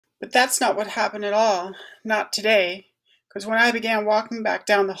But that's not what happened at all. Not today. Because when I began walking back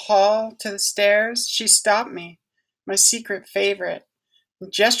down the hall to the stairs, she stopped me, my secret favorite,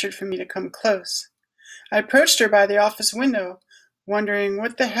 and gestured for me to come close. I approached her by the office window, wondering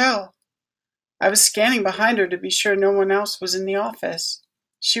what the hell. I was scanning behind her to be sure no one else was in the office.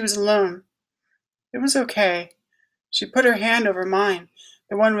 She was alone. It was okay. She put her hand over mine,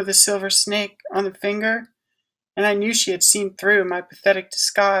 the one with the silver snake on the finger, and I knew she had seen through my pathetic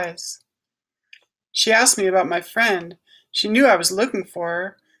disguise. She asked me about my friend. She knew I was looking for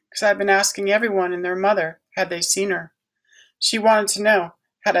her, because I'd been asking everyone and their mother had they seen her. She wanted to know,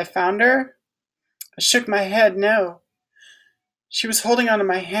 had I found her? I shook my head no. She was holding onto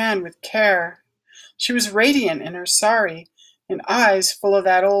my hand with care. She was radiant in her sari, and eyes full of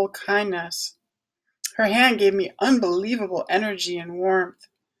that old kindness. Her hand gave me unbelievable energy and warmth.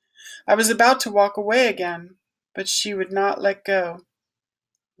 I was about to walk away again, but she would not let go.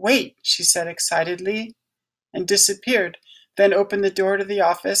 "Wait," she said excitedly, and disappeared, then opened the door to the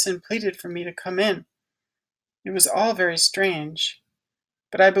office and pleaded for me to come in. It was all very strange,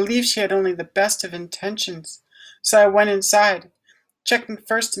 but I believe she had only the best of intentions, so I went inside, checking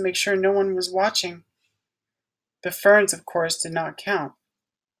first to make sure no one was watching. The ferns, of course, did not count.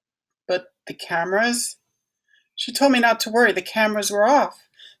 But the cameras? She told me not to worry, the cameras were off.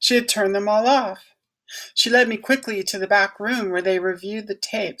 She had turned them all off. She led me quickly to the back room where they reviewed the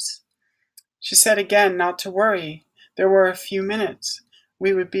tapes. She said again not to worry. There were a few minutes.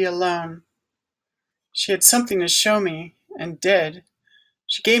 We would be alone. She had something to show me, and did.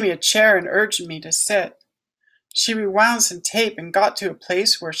 She gave me a chair and urged me to sit. She rewound some tape and got to a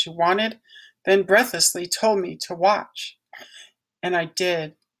place where she wanted, then breathlessly told me to watch. And I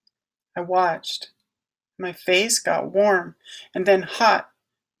did. I watched. My face got warm, and then hot,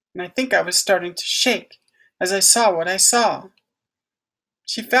 and I think I was starting to shake as I saw what I saw.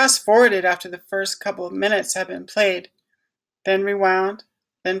 She fast-forwarded after the first couple of minutes had been played, then rewound,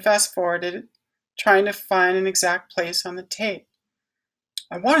 then fast-forwarded, trying to find an exact place on the tape.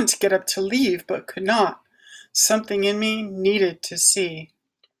 I wanted to get up to leave, but could not. Something in me needed to see.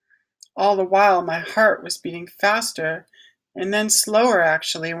 All the while, my heart was beating faster, and then slower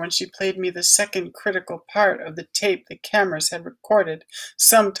actually when she played me the second critical part of the tape the cameras had recorded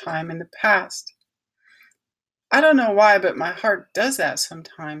some time in the past. I don't know why, but my heart does that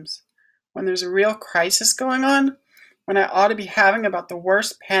sometimes. When there's a real crisis going on, when I ought to be having about the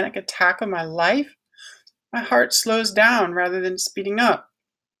worst panic attack of my life, my heart slows down rather than speeding up.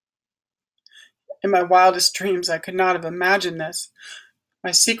 In my wildest dreams, I could not have imagined this.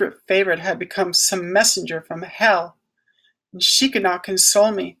 My secret favorite had become some messenger from hell, and she could not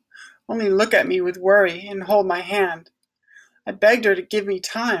console me, only look at me with worry and hold my hand. I begged her to give me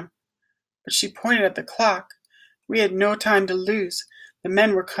time, but she pointed at the clock. We had no time to lose. The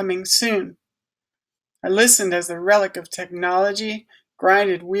men were coming soon. I listened as the relic of technology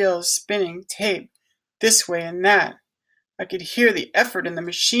grinded wheels spinning tape this way and that. I could hear the effort in the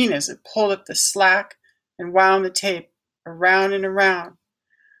machine as it pulled up the slack and wound the tape around and around.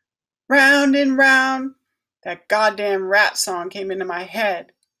 Round and round, that goddamn rat song came into my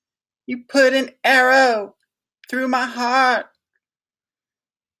head. You put an arrow through my heart.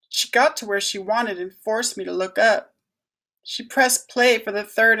 She got to where she wanted and forced me to look up. She pressed play for the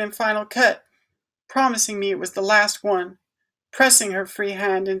third and final cut, promising me it was the last one, pressing her free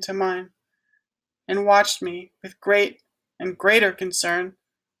hand into mine, and watched me with great and greater concern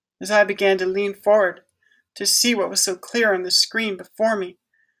as I began to lean forward to see what was so clear on the screen before me,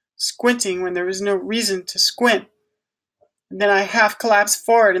 squinting when there was no reason to squint. And then I half collapsed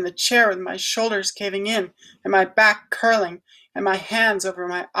forward in the chair with my shoulders caving in and my back curling and my hands over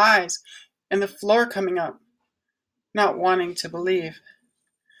my eyes and the floor coming up, not wanting to believe.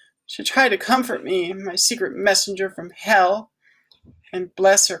 She tried to comfort me, my secret messenger from hell, and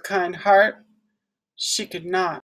bless her kind heart, she could not.